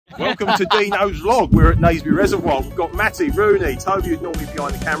Welcome to Deano's vlog. We're at Naseby Reservoir. We've got Matty, Rooney, Toby who's normally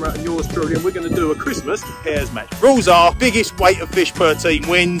behind the camera, and yours truly, and we're going to do a Christmas pairs match. Rules are biggest weight of fish per team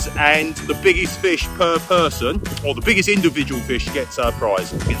wins, and the biggest fish per person, or the biggest individual fish gets a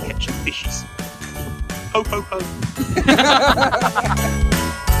prize. We're going to catch some fishes. Ho ho ho.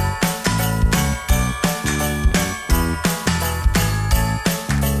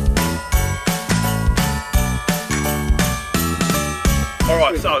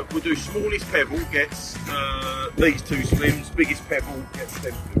 Alright, so we'll do smallest pebble gets these two swims, biggest pebble gets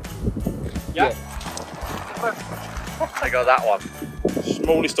them two. Yeah. I got that one.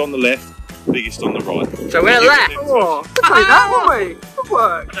 Smallest on the left, biggest on the right. So we're left! Oh, play that, won't we? Good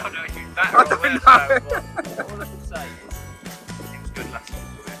work. I don't know if it's better I don't know. all I can say is, it was good last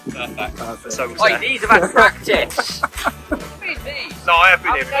time. Perfect. So Oi, these have had practice! These? No, I have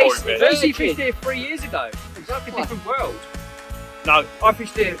been here before in bed. Lucy fished here 3 years ago. Exactly different world. No, I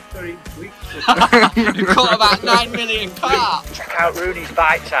fished here 3 weeks. You caught about 9 million carp. Check out Rooney's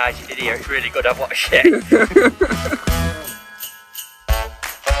bite size he did here, it's really good, I've watched it.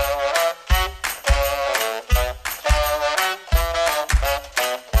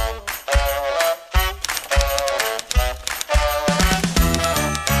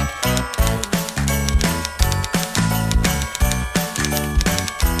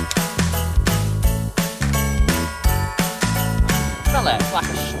 Like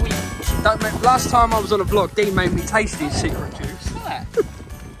a sweet. Last time I was on a vlog, Dean made me taste his secret juice.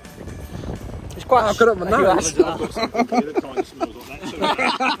 It's quite. I've got it on my nose.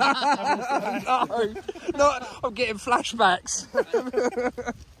 No, I'm getting flashbacks.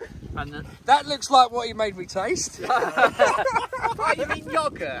 And then? That looks like what he made me taste. What, you mean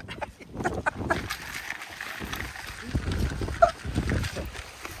yogurt?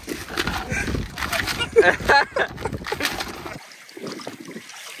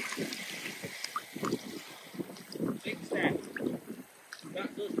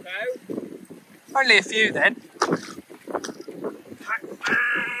 Only a few then.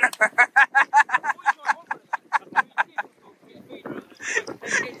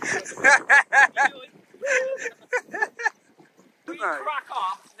 We crack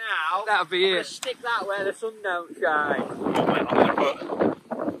off now. That'll be it. Stick that where the sun don't shine. I'm going to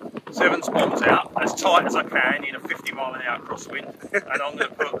put 7 spawns out as tight as I can in a 50-mile-an-hour crosswind, and I'm going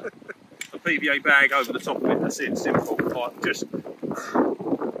to put a PVA bag over the top of it. That's it, simple. Like, just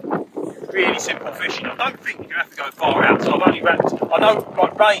really simple fishing. I don't think you have to go far out, so I've only wrapped. I know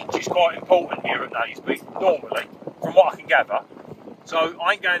like range is quite important here at Naseby, normally, from what I can gather. So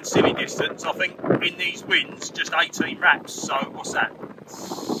I ain't going silly distance. I think in these winds, just 18 wraps. So what's that?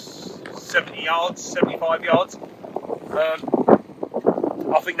 70 yards, 75 yards.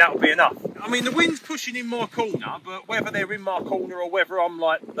 I think that'll be enough. I mean, the wind's pushing in my corner, but whether they're in my corner or whether I'm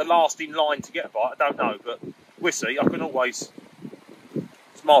like the last in line to get a bite, I don't know. But we'll see. I can always.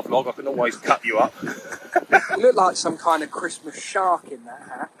 It's my vlog. I can always cut you up. You look like some kind of Christmas shark in that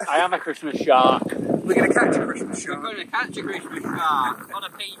hat. I am a Christmas shark. We're going to catch a Christmas shark. We're going to catch a Christmas shark on a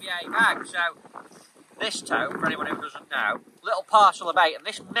PVA bag. So this tote, for anyone who doesn't know, little parcel of bait, and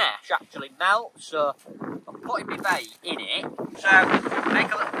this mesh actually melts. So I'm putting my bait in it. So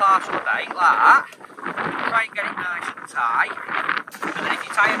make a little parcel of bait like that. Try and get it nice and tight. And then if you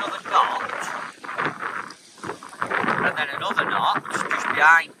tie another knot, and then another knot just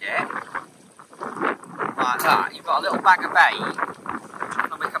behind it, like that, you've got a little bag of bait,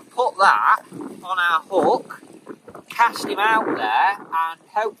 and we can put that on our hook, cast him out there, and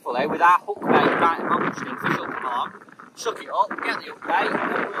hopefully with our hook bait right amongst him, fish will come along, suck it up, get the hook bait,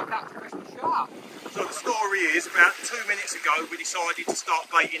 and then we'll catch a Christmas shark. So the story is, about 2 minutes ago, we decided to start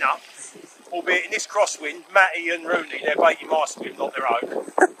baiting up. Albeit in this crosswind, Matty and Rooney, they're baiting my swim, not their own.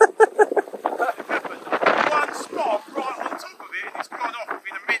 One spot right on top of it, and it's gone off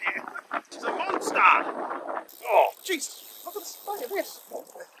within a minute. It's a monster! Oh, Jesus! Look at the spike of this.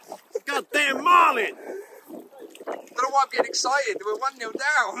 Goddamn marlin! I don't know why I'm getting excited. We're 1-0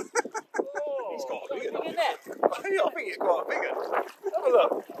 down. He's got a bigger one. I think it's quite a bigger. Have a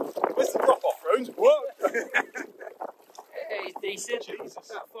look. Where's the drop-off rooms? What? It's decent. Jesus.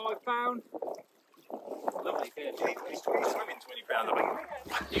 About £5. Lovely fish. He's swimming £20,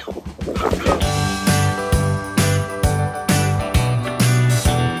 I think.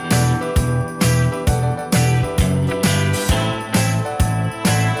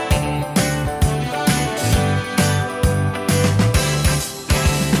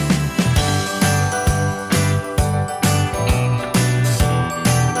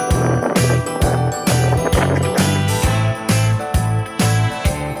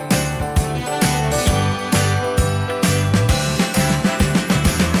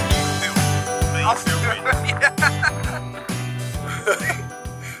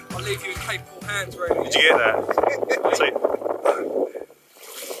 hands ready. Did you get that? See,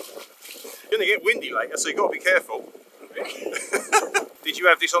 you're going to get windy later, so you've got to be careful. Did you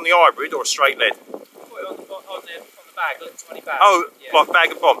have this on the hybrid or a straight lead? Put it on the bag, a little 20 bag. Oh, yeah. like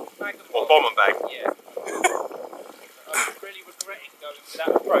bag of bomb? Bag of Or bomb and bag? Yeah. I'm really regretting going with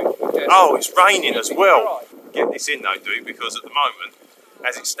that approach. Oh, it's raining as well. Get this in though, dude, because at the moment,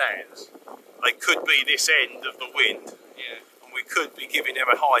 as it stands, they could be this end of the wind. Yeah. And we could be giving them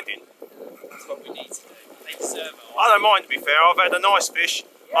a hiding. That's what we need to do. They deserve it. I don't mind, to be fair. I've had a nice fish.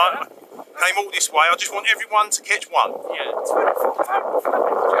 Yeah. I came all this way. I just want everyone to catch one. Yeah.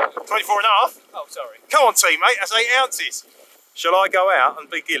 24 and a half? Oh, sorry. Come on, teammate. That's 8 ounces. Shall I go out and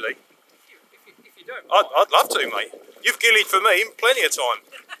be gilly? If you don't. I'd love to, mate. You've gillied for me in plenty of time.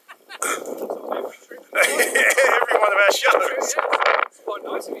 Every one of our shows. It's quite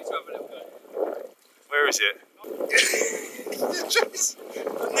nice of you to have a little bit. Where is it? Jeez,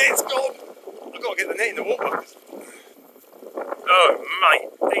 the net's gone. I've got to get the net in the water. Oh, mate,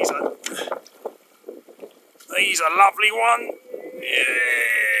 he's a lovely one.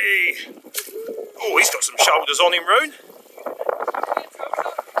 Yay! Oh, he's got some shoulders on him, Roon.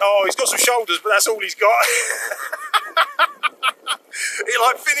 Oh, he's got some shoulders, but that's all he's got. He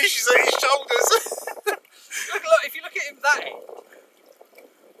like finishes at his shoulders. Look, if you look at him that end,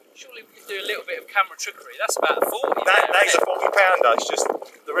 surely we can do a little bit of camera trickery. That's about a 40. That is a 40 pounder. It's just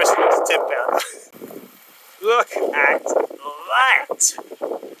the rest of it's a 10 pounder. Look at that.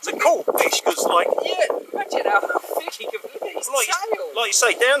 It's a cool fish because, like, yeah, imagine how thick he can be. His tail. like you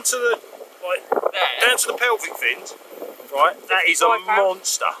say, down to the down to the pelvic fins. Right, that is a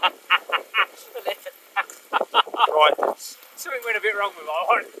monster. Right. Something went a bit wrong with my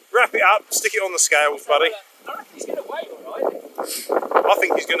one. Wrap it up, stick it on the scales, buddy. I reckon he's going to weigh alright. I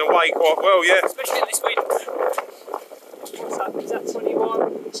think he's going to weigh quite well, yeah. Especially in this wind. What's that? Is that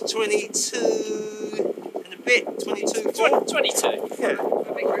 21? It's 22 and a bit, 22. 22. Yeah.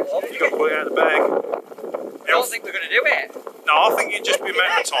 You've got to put it out of the bag. I don't think we're going to do it. No, I think it'd just be a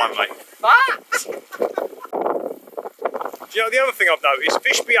matter of time, mate. Do you know, the other thing I've noticed,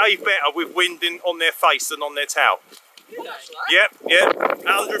 fish behave better with wind on their face than on their tail. Yep,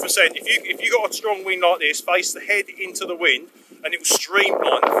 100%. If you got a strong wind like this, face the head into the wind and it will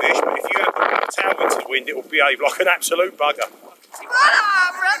streamline the fish, but if you have the tail into the wind, it will behave like an absolute bugger.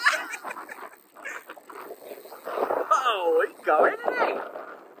 Oh, he's going, isn't he?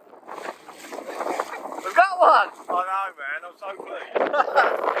 We've got one! I know, man, I'm so pleased.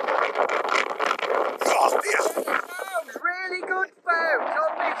 Oh, dear. Really good phones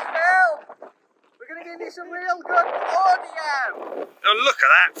on this film. We're going to give you some real good audio. Now look at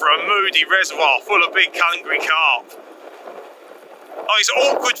that for a moody reservoir full of big hungry carp. Oh, it's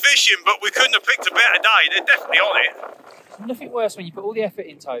awkward fishing, but we couldn't have picked a better day. They're definitely on it. There's nothing worse when you put all the effort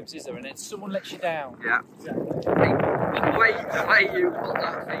in, Tobes, is there? And then someone lets you down. Yeah. The way you put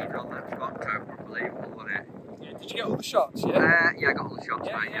that feed on that spot, Toby, unbelievable, wasn't it? Yeah, did you get all the shots, yeah? Yeah, I got all the shots,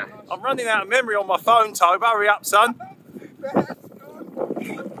 mate, yeah. I'm running out of memory on my phone, Toby. Hurry up, son.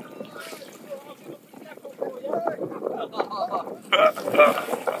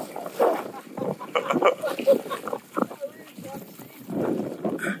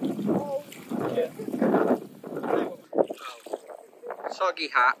 Soggy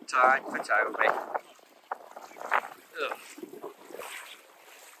hat time for Toby. Ugh.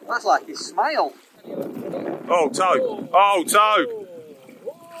 That's like his smile. Oh, Toby. Oh, Toby.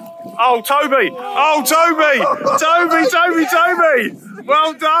 Oh, Toby. Oh, Toby. Toby.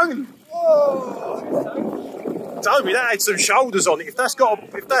 Well done. Toby, that had some shoulders on it. If that's...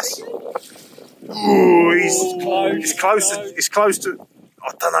 Ooh, it's close to... I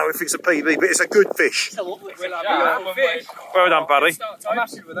don't know if it's a PB, but it's a good fish. It's a lovely fish. Well done, buddy. I'm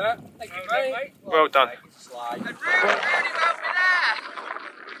happy with that. Thank you, mate. Well done. And Rooney won't be there.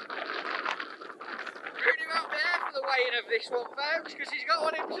 Rooney won't be there for the weighing of this one, folks, because he's got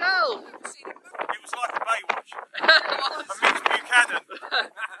one himself. It was like a Baywatch. A mixed Buchanan.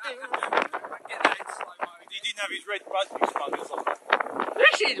 He didn't have his red budgie smuggers on.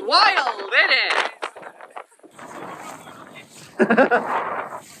 This is wild, isn't it?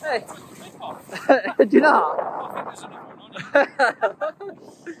 Hey. Do you not?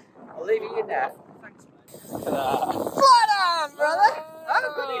 I'll leave it in there. Thanks, mate. Flat on, brother! How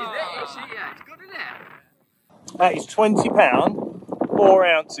good is this? Yeah, it's good, isn't it? That is £20, 4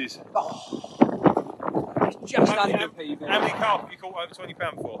 ounces. Just under PB. How many carp have you caught over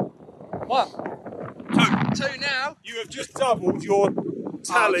 £20 for? What? 2. 2 now? You have just doubled your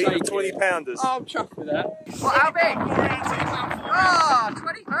tally of 20 pounders. Oh, I'm chuffed with that. What, how big? Oh,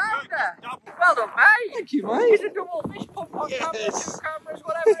 20 pounder! Well done, mate! Thank you, mate. It's a double fish pump on camera, 2 cameras,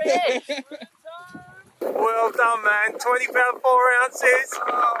 whatever it is. found 4 ounces.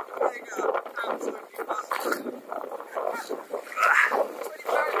 Oh, bigger. Absolutely massive. 20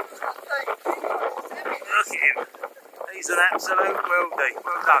 pounds, that's 30 kilos. Look at him. He's an absolute worldie.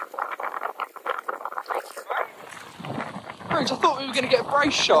 Well done. Rose, I thought we were going to get a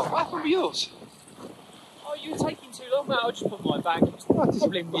brace shot. What happened with yours? Oh, you were taking too long, mate. I just put mine back. It was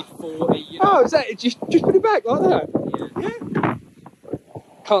probably mid-40, you know. Oh, is that it? Just put it back like that? Yeah.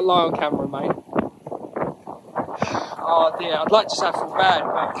 Can't lie on camera, mate. Oh dear, I'd like to say I feel bad,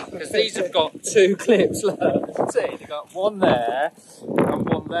 Because these have got 2 clips, look. See, they've got one there and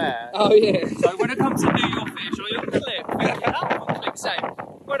one there. Oh yeah. So when it comes to do your fish or your clip, that one clicks same.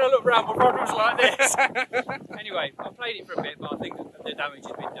 When I look round, my rod was like this. Anyway, I played it for a bit, but I think the damage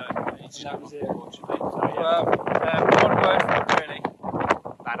has been done. It's just That was it. unfortunately. So, yeah. One word for it, really.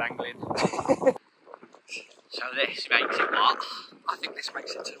 Bad angling. So this makes it what? I think this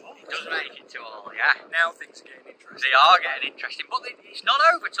makes it too hot. It does make it too all, yeah. Now things are getting interesting. They are getting interesting, but it's not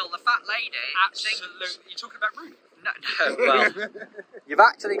over till the fat lady Absolutely. You're talking about Rooney? No, well, you've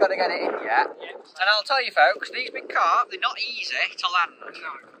actually got to get it in yet. Yeah. And I'll tell you folks, these big carp, they're not easy to land. No,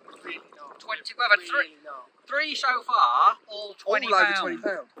 really not. 20, we've had Really not. 3 so far, all 20 All over pounds. 20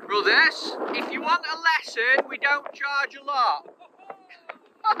 pounds. Brothers, if you want a lesson, we don't charge a lot.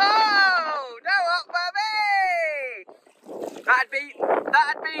 Oh, no up, baby! That'd be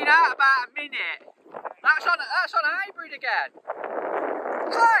out about a minute. That's on hybrid again.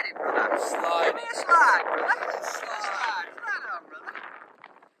 Slide it, brother. Slide. Give me a slide, brother. Slide. Right on, brother.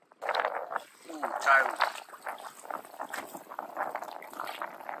 Ooh, toes.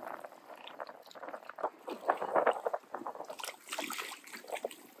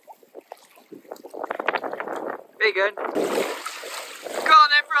 Big un. Go on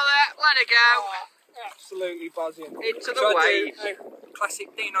then, brother. Let it go. Oh, absolutely buzzing. Into the Shall I waves. do a classic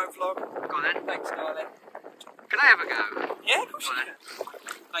Deano vlog. Go on then. Thanks, darling. Can I have a go? Yeah, of course Go you on can. then.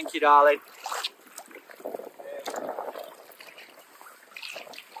 Thank you, darling.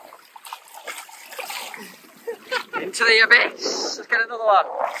 Into the abyss. Let's get another one.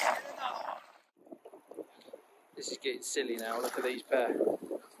 This is getting silly now. Look at these pair.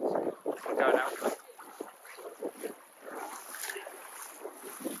 Going out.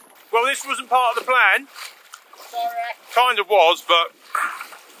 Well, this wasn't part of the plan. Sorry. Kind of was, but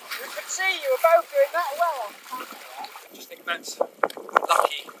We could see you were both doing that well. I just think Matt's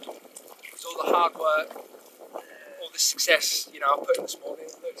lucky. It's all the hard work, all the success, I put in this morning.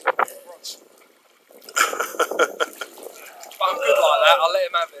 But I'm good like that, I'll let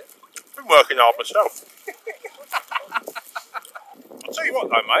him have it. I've been working hard myself. I'll tell you what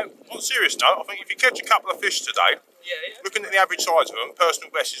though, mate, on a serious note, I think if you catch a couple of fish today, looking at the average size of them, personal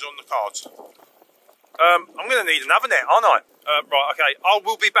best is on the cards. I'm going to need another net, aren't I? Right, okay, I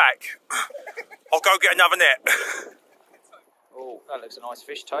will be back. I'll go get another net. Oh, that looks a nice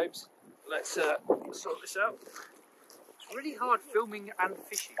fish, Tobes. Let's sort this out. It's really hard filming and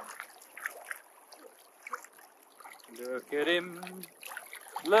fishing. Look at him.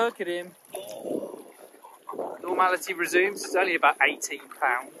 Look at him. Normality resumes. It's only about 18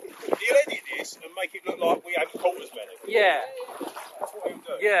 pounds. You'll edit this and make it look like we haven't caught as many. Yeah. That's what we'll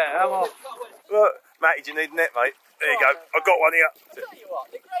do. Yeah, I'm off. Look, Matty, do you need a net, mate? There you go. I've got one here. Tell you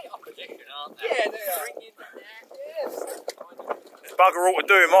what, they're great opposition, aren't they? Yeah, they are. Bringing the net. Yes. Bugger all to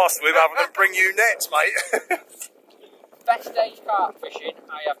do in Master with other than bring you nets, mate. Best day's carp fishing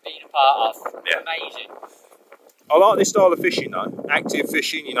I have been a part of. Yeah. Amazing. I like this style of fishing though. Active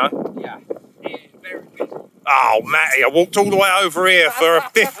fishing, Yeah. It's very busy. Oh, Matty, I walked all the way over here for a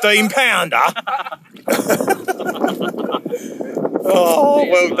 15-pounder. Oh,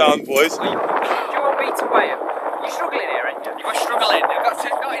 well done, boys. Do you want me to weigh him? You're struggling here, aren't you? You're struggling. They've got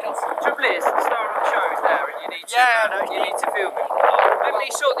not enough. Trouble is, the star of the show is there, and you need to. You need to film it. Let me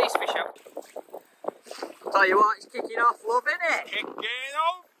sort these fish out. Tell you what, it's kicking off, love, innit? Kicking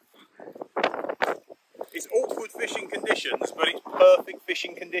off. It's awkward fishing conditions, but it's perfect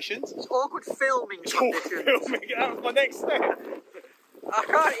fishing conditions. It's awkward filming conditions. Filming it out of my next step. I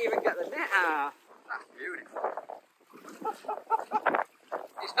can't even get the net out. That's beautiful.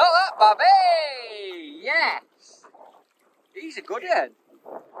 It's not that, Bobby! Yes! He's a good one.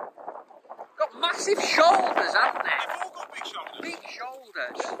 Got massive shoulders, haven't they? They've all got big shoulders. Big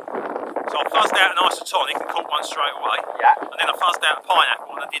shoulders. So I fuzzed out an isotonic and caught one straight away. Yeah. And then I fuzzed out a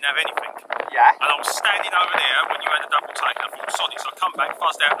pineapple and I didn't have anything. Yeah. And I was standing over there when you had a double take and I thought sonic. So I come back,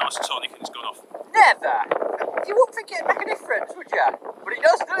 fuzzed out an isotonic and it's gone off. Never. You wouldn't think it'd make a difference, would you? But it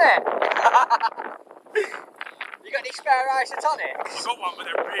does, doesn't it? You got any spare isotonics? I've got one, but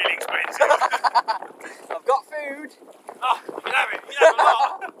they're really expensive. I've got food. Oh, you can have it. You can have a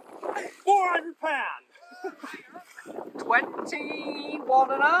lot. £400. 12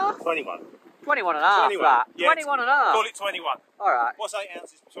 21 and a half? 21. 21 and a half, 21. that. Yeah, 21 and a half. Call it 21. Alright. What's 8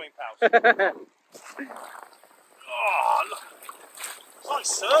 ounces between pals? Oh, look. It's like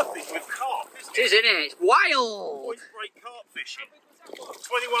surfing with carp, isn't it? It is, isn't it? It's wild. Point break carp fishing. £21,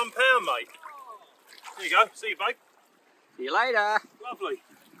 mate. There you go. See you, babe. See you later. Lovely.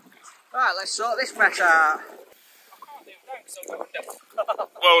 Right, let's sort this mess out.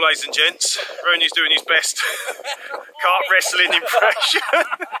 Well, ladies and gents, Rooney's doing his best carp wrestling impression.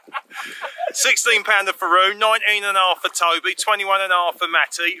 £16 for Roon, 19.5 for Toby, 21.5 for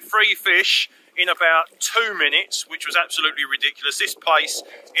Matty. 3 fish in about 2 minutes, which was absolutely ridiculous. This place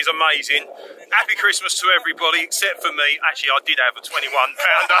is amazing. Happy Christmas to everybody except for me. Actually, I did have a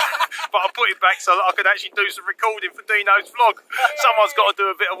 21-pounder, but I put it back so that I could actually do some recording for Deano's vlog. Someone's got to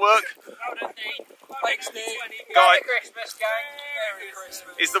do a bit of work. Thanks, Steve. Guy, Merry Christmas, gang. Merry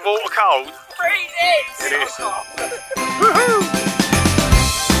Christmas. is the water cold? Freezing! It is. Woohoo!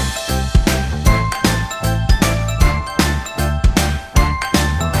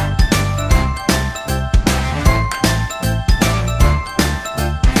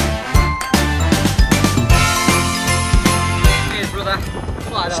 Cheers, brother.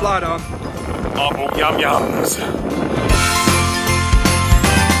 Slide on. Slide on. I bought yum-yums.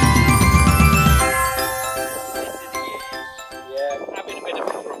 Yeah, having a bit of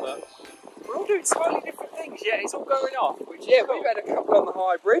fun, but we're all doing slightly different things, yeah, it's all going off, which is Yeah, cool. we've had a couple on the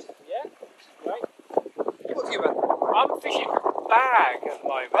hybrid. Yeah, great. What have you had? I'm fishing bag at the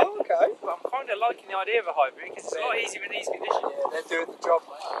moment, Oh, okay. but I'm kind of liking the idea of a hybrid because it's a lot easier in these conditions. Yeah, they're doing the job,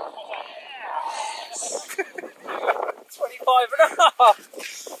 mate. 25 and a half.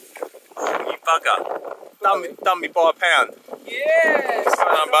 You bugger. Done me by £1. Yes.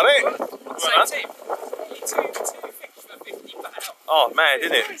 Well done, buddy. Well Same done. team. You two fish for £50. Oh, mad,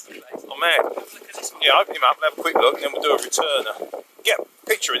 isn't it? Oh, mad. Look at this one. Yeah, open him up and have a quick look, and then we'll do a returner. Get a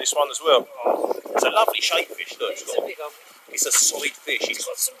picture of this one as well. It's a lovely shape fish, look. It's a big one. It's a solid fish. It's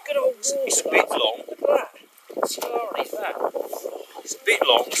got some good old water. It's a bit long. Look at that. Sorry, that. It's a bit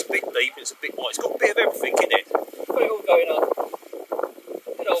long, it's a bit deep, and it's a bit wide. It's got a bit of everything in it. Got it all going on.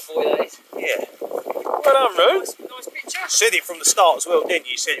 Good old boy, that is. Yeah. Well done, Roo. Nice picture. Said it from the start as well, didn't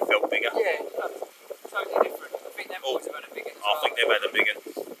you? You said it felt bigger. Yeah, totally different. I think them boys have had a big one. I think they've had a big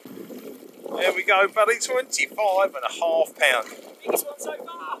one. There we go, buddy. 25.5 £. Biggest one so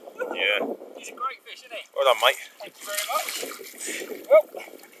far. Yeah. He's a great fish, isn't he? Well done, mate. Thank you very much. Well,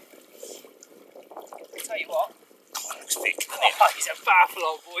 I'll tell you what. God, it looks thick, doesn't Oh, he's a powerful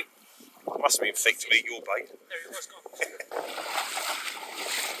old boy. it? Must have been thick to eat your bait. There he was, gone.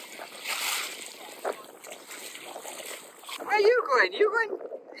 Where are you going? You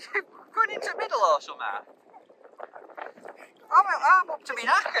going into middle or something? I'm up to my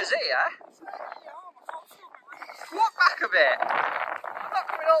knackers here. Walk back a bit. I'm not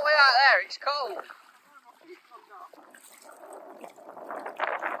coming all the way out there, it's cold.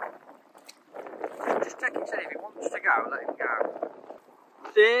 Just take it steady. If he wants to go, let him go.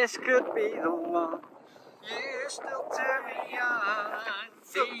 This could be the one. You still turn me on.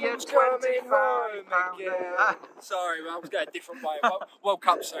 See you 25 pounder. Sorry, man, I was going a different way. Woke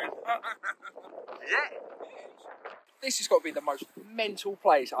up soon. Yeah. This has got to be the most mental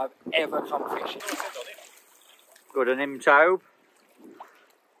place I've ever come fishing. Good on him, Tobe.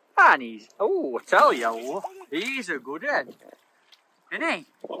 And he's, oh, I tell you, he's a good one. Isn't he?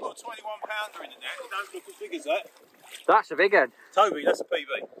 I've got a 21-pounder in the net. It don't look as big as that. That's a big one. Toby, that's a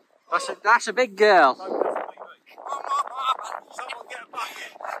PB. That's a big girl. Toby, that's a PB. Someone get a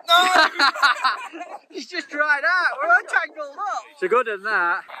bucket. He's just dried out. We're all tangled up. It's a good one,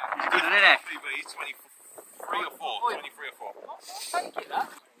 that. It's a good one, isn't it? PB is 23 or 4. 23 or 4. Thank you, that.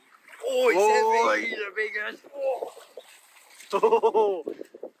 Oh, he's a big one.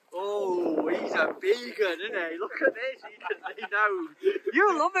 Oh, he's a big one, isn't he? Look at this, he knows. You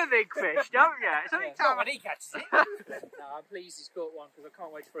love a big fish, don't you? It's only Not time when he catches it. No, I'm pleased he's caught one because I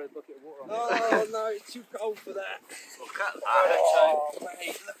can't wait to throw a bucket of water on it. Oh no, it's too cold for that. Look at that. Oh,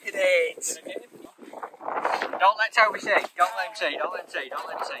 mate, look at it. Don't let Toby see. Don't let him see. Don't let him see. Don't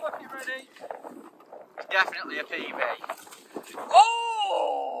let him see. You ready? It's definitely a PB.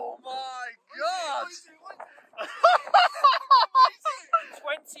 Oh my God!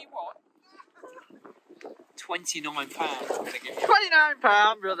 21. £29.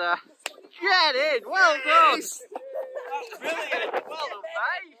 £29, brother. Get in. Well done. Yes. That's brilliant. Well done,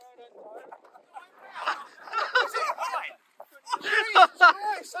 mate.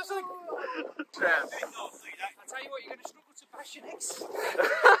 I tell you what, you're going to struggle to bash your necks.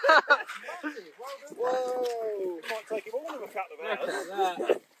 Whoa! Might take him all of a couple of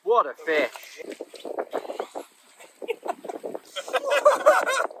hours. What a fish.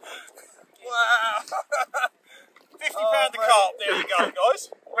 done, guys.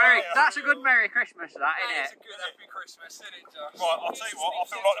 That's a good Merry Christmas, that, isn't That is it? a good happy Christmas, isn't it, Josh? Right, I'll tell you what, I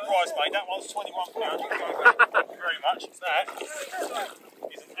feel like the bridesmaid. That one's £21. Thank you very much. That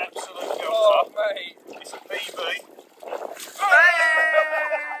is an absolute belter. Oh, mate. It's a PB. Hey!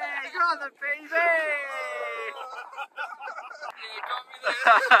 Got the PB! Yeah, got me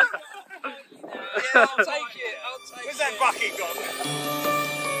there. Yeah, I'll take it. Where's that bucket gone?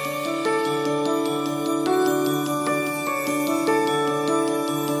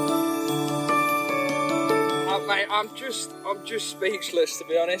 Mate, I'm just speechless, to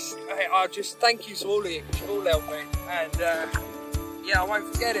be honest. I just thank you to all of you, because you've all helped me, and yeah, I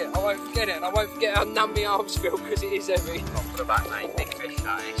won't forget it. And I won't forget how numb my arms feel, because it is heavy. Not for the back, mate. Big fish,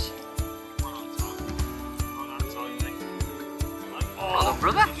 that is. Oh,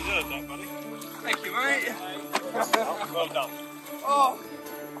 brother. You deserve that, buddy. Thank you, mate. Well done. Oh.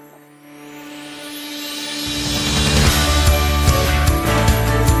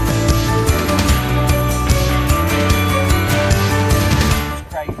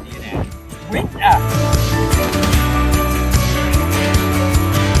 Crazy, isn't it? Winter!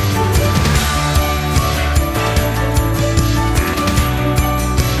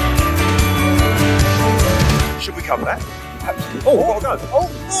 Should we come back? Absolutely. Oh, I've got to go. Oh,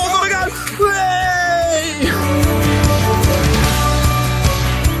 I've got to go!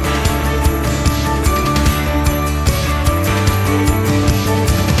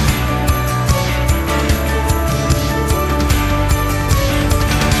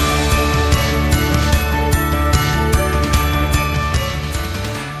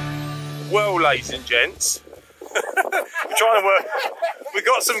 Well, ladies and gents, we're trying to work. We've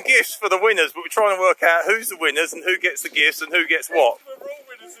got some gifts for the winners, but we're trying to work out who's the winners and who gets the gifts and who gets what. We're all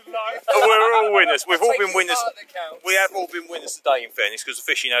winners in life. We're all winners. We've all been winners. Part that counts. We have all been winners today, in fairness, because the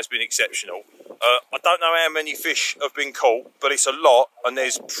fishing has been exceptional. I don't know how many fish have been caught, but it's a lot, and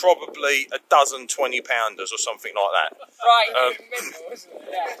there's probably a dozen 20-pounders or something like that. Right, mental, isn't it?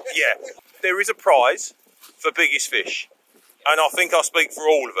 Yeah. Yeah, there is a prize for biggest fish, and I think I speak for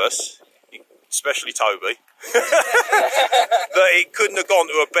all of us, especially Toby, that it couldn't have gone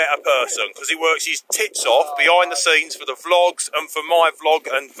to a better person, because he works his tits off behind the scenes for the vlogs and for my vlog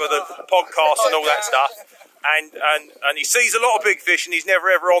and for the podcast and all that stuff. And he sees a lot of big fish, and he's never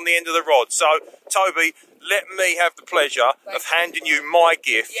ever on the end of the rod. So, Toby, let me have the pleasure of handing you my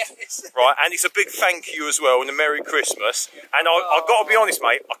gift, right? And it's a big thank you as well, and a Merry Christmas. And I've got to be honest,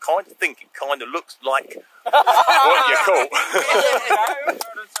 mate, I kind of think it kind of looks like what you caught.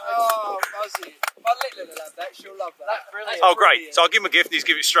 Oh, fuzzy. My little will have that. She'll love that. That's brilliant. Oh, great. So I'll give him a gift, and he's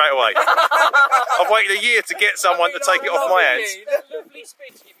give it straight away. I've waited a year to get someone to take it off my hands. Lovely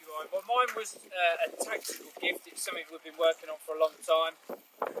spin to give you one. Well, mine was a tactical gift. It's something we've been working on for a long time.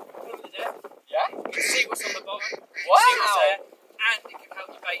 Look at there. Yeah? You can see what's on the bottom. You Wow. can see what's there, and it can help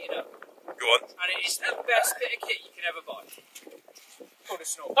you bait it up. Go on. And it is the best bit of kit you can ever buy. Called a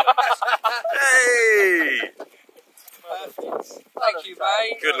snorkel. Hey! Thank you,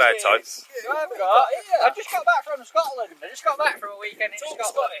 mate. Good lad, Toby. I just got back from Scotland. I just got back from a weekend in Talk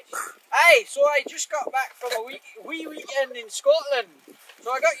Scotland. Scottish. Hey, so I just got back from a wee weekend in Scotland.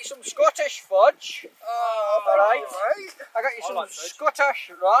 So I got you some Scottish fudge. Oh, Alright. right. I got you some like fudge.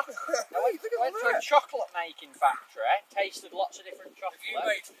 Scottish rock. I went to a chocolate making factory, tasted lots of different You chocolate.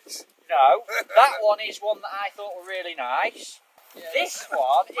 made this. No, that one is one that I thought were really nice. Yeah. This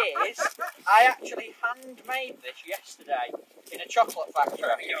one is, I actually handmade this yesterday in a chocolate factory.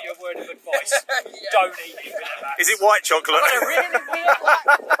 I'll give you a word of advice. Yeah. Don't eat it with that. Is it white chocolate? Got a really weird,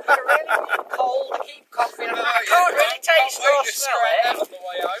 cold, I keep coughing. I can't really taste or smell it. On the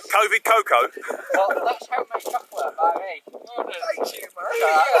way home. COVID cocoa? But that's homemade chocolate by me. Thank you,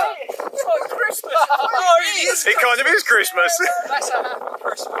 mate. It's like Christmas. It kind of is Christmas. That's a happy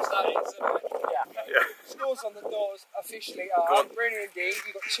Christmas, that is, isn't it? Yeah. Scores on the doors officially are brilliant indeed.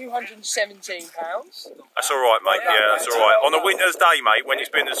 You've got £217. That's all right, mate. Yeah, that's all right. On a winter's day, mate, when it's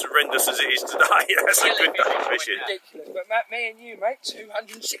been as horrendous as it is today, that's a good day of fishing. Ridiculous. But Matt, me and you, mate,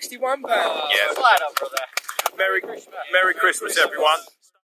 £261. Yeah. Flat up, brother. Merry Christmas, everyone.